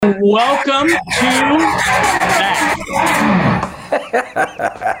and welcome to that.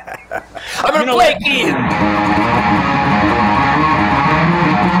 I'm going to play Keith.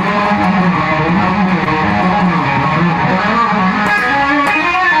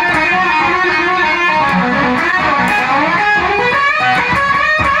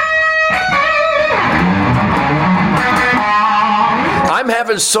 I'm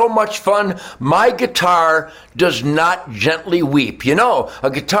having so much fun. My guitar does not gently weep. You know, a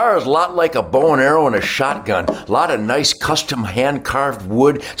guitar is a lot like a bow and arrow and a shotgun. A lot of nice custom hand-carved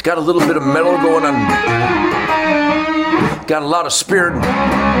wood. It's got a little bit of metal going on. Got a lot of spirit.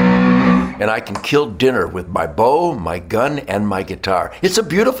 And I can kill dinner with my bow, my gun, and my guitar. It's a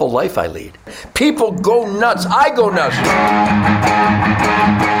beautiful life I lead. People go nuts. I go nuts.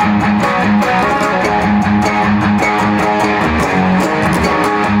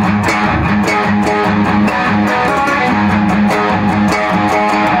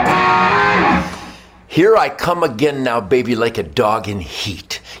 Here I come again now, baby, like a dog in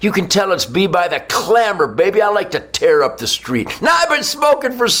heat. You can tell it's me by the clamor, baby. I like to tear up the street. Now, I've been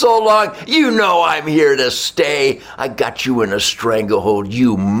smoking for so long, you know I'm here to stay. I got you in a stranglehold,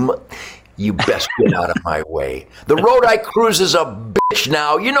 you best get out of my way. The road I cruise is a bitch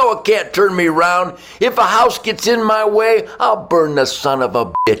now. You know it can't turn me around. If a house gets in my way, I'll burn the son of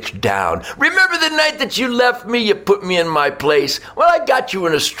a bitch down. Remember the night that you left me? You put me in my place. Well, I got you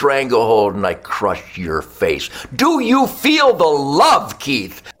in a stranglehold and I crushed your face. Do you feel the love,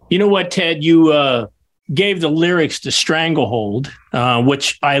 Keith? You know what, Ted? You gave the lyrics to Stranglehold,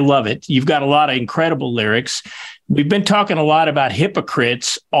 which I love it. You've got a lot of incredible lyrics. We've been talking a lot about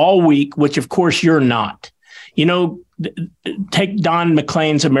hypocrites all week, which of course you're not. You know, take Don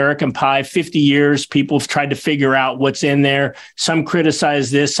McLean's American Pie, 50 years, people have tried to figure out what's in there. Some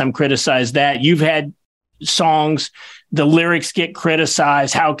criticize this, some criticize that. You've had songs, the lyrics get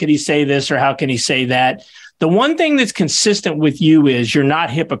criticized. How could he say this or how can he say that? The one thing that's consistent with you is you're not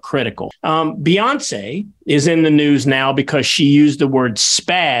hypocritical. Beyonce is in the news now because she used the word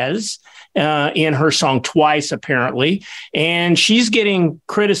spaz in her song twice, apparently. And she's getting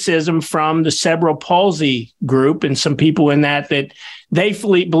criticism from the cerebral palsy group and some people in that they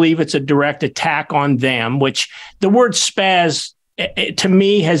believe it's a direct attack on them, which the word spaz to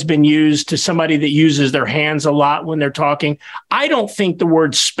me has been used to somebody that uses their hands a lot when they're talking. I don't think the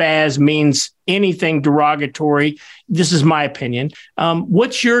word spaz means anything derogatory. This is my opinion.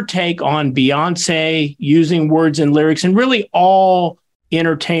 What's your take on Beyonce using words and lyrics and really all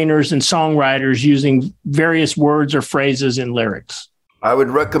entertainers and songwriters using various words or phrases in lyrics? I would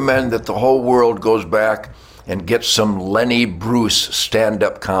recommend that the whole world goes back and gets some Lenny Bruce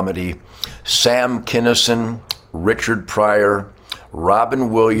stand-up comedy. Sam Kinison, Richard Pryor,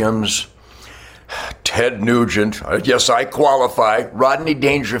 Robin Williams, Ted Nugent, yes, I qualify, Rodney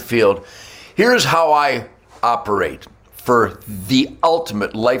Dangerfield. Here's how I operate for the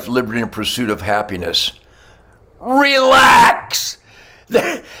ultimate life, liberty, and pursuit of happiness. Relax!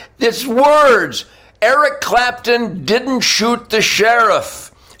 It's words. Eric Clapton didn't shoot the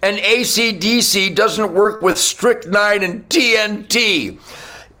sheriff, and AC/DC doesn't work with strychnine and TNT.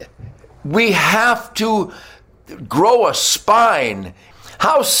 We have to grow a spine.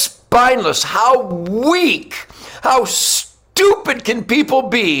 How spineless, how weak, how stupid can people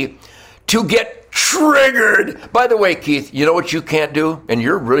be to get triggered? By the way, Keith, you know what you can't do? And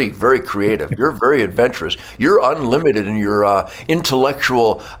you're really very creative. You're very adventurous. You're unlimited in your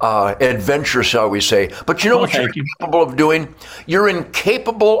intellectual adventure, shall we say. But you know what you're incapable of doing? You're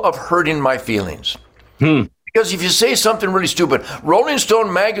incapable of hurting my feelings. Because if you say something really stupid, Rolling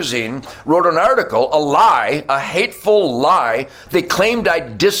Stone magazine wrote an article, a lie, a hateful lie. They claimed I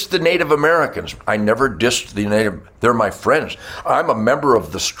dissed the Native Americans. I never dissed the Native. They're my friends. I'm a member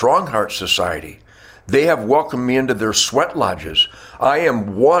of the Strongheart Society. They have welcomed me into their sweat lodges. I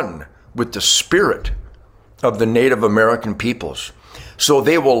am one with the spirit of the Native American peoples. So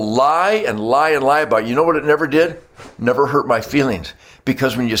they will lie and lie and lie about. You know what it never did? Never hurt my feelings.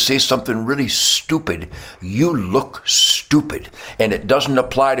 Because when you say something really stupid, you look stupid, and it doesn't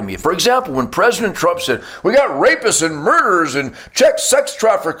apply to me. For example, when President Trump said, we got rapists and murderers and Czech sex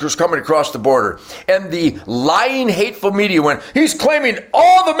traffickers coming across the border, and the lying, hateful media went, he's claiming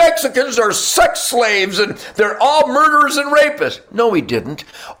all the Mexicans are sex slaves and they're all murderers and rapists. No, he didn't.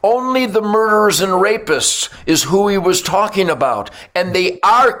 Only the murderers and rapists is who he was talking about, and they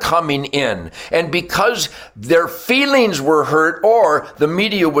are coming in. And because their feelings feelings were hurt or the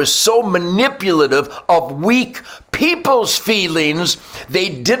media was so manipulative of weak people's feelings, they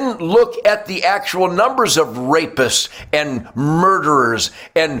didn't look at the actual numbers of rapists and murderers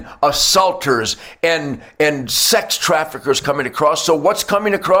and assaulters and sex traffickers coming across. So what's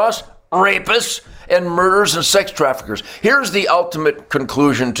coming across? Rapists and murderers and sex traffickers. Here's the ultimate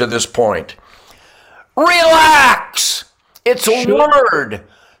conclusion to this point. Relax! It's a word.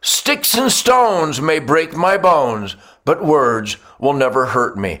 Sticks and stones may break my bones, but words will never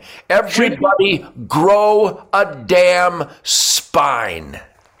hurt me. Everybody grow a damn spine.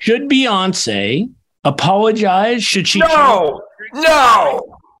 Should Beyonce apologize? Should she? No.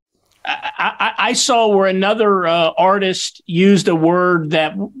 I saw where another artist used a word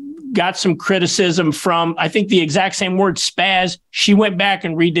that got some criticism from, I think the exact same word, spaz. She went back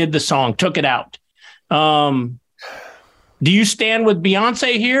and redid the song, took it out. Do you stand with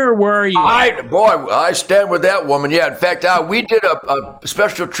Beyonce here, or where are you? I stand with that woman. Yeah, in fact, we did a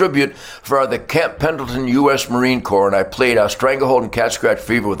special tribute for the Camp Pendleton U.S. Marine Corps, and I played Stranglehold and Cat Scratch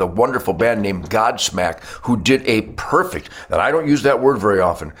Fever with a wonderful band named Godsmack, who did a perfect, and I don't use that word very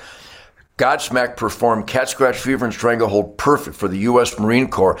often, Godsmack performed Cat Scratch Fever and Stranglehold perfect for the U.S. Marine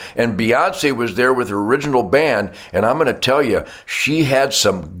Corps, and Beyonce was there with her original band, and I'm going to tell you, she had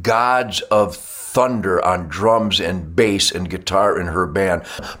some gods of thunder on drums and bass and guitar in her band.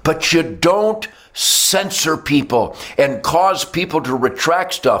 But you don't censor people and cause people to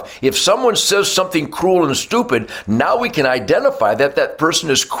retract stuff. If someone says something cruel and stupid, now we can identify that that person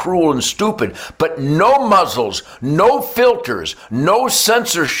is cruel and stupid. But no muzzles, no filters, no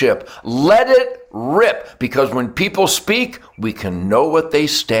censorship. Let it rip, because when people speak, we can know what they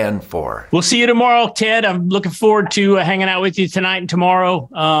stand for. We'll see you tomorrow, Ted. I'm looking forward to hanging out with you tonight and tomorrow.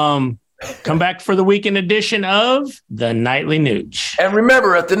 Come back for the weekend edition of the Nightly Nuge. And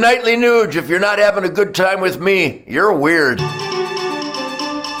remember, at the Nightly Nuge, if you're not having a good time with me, you're weird.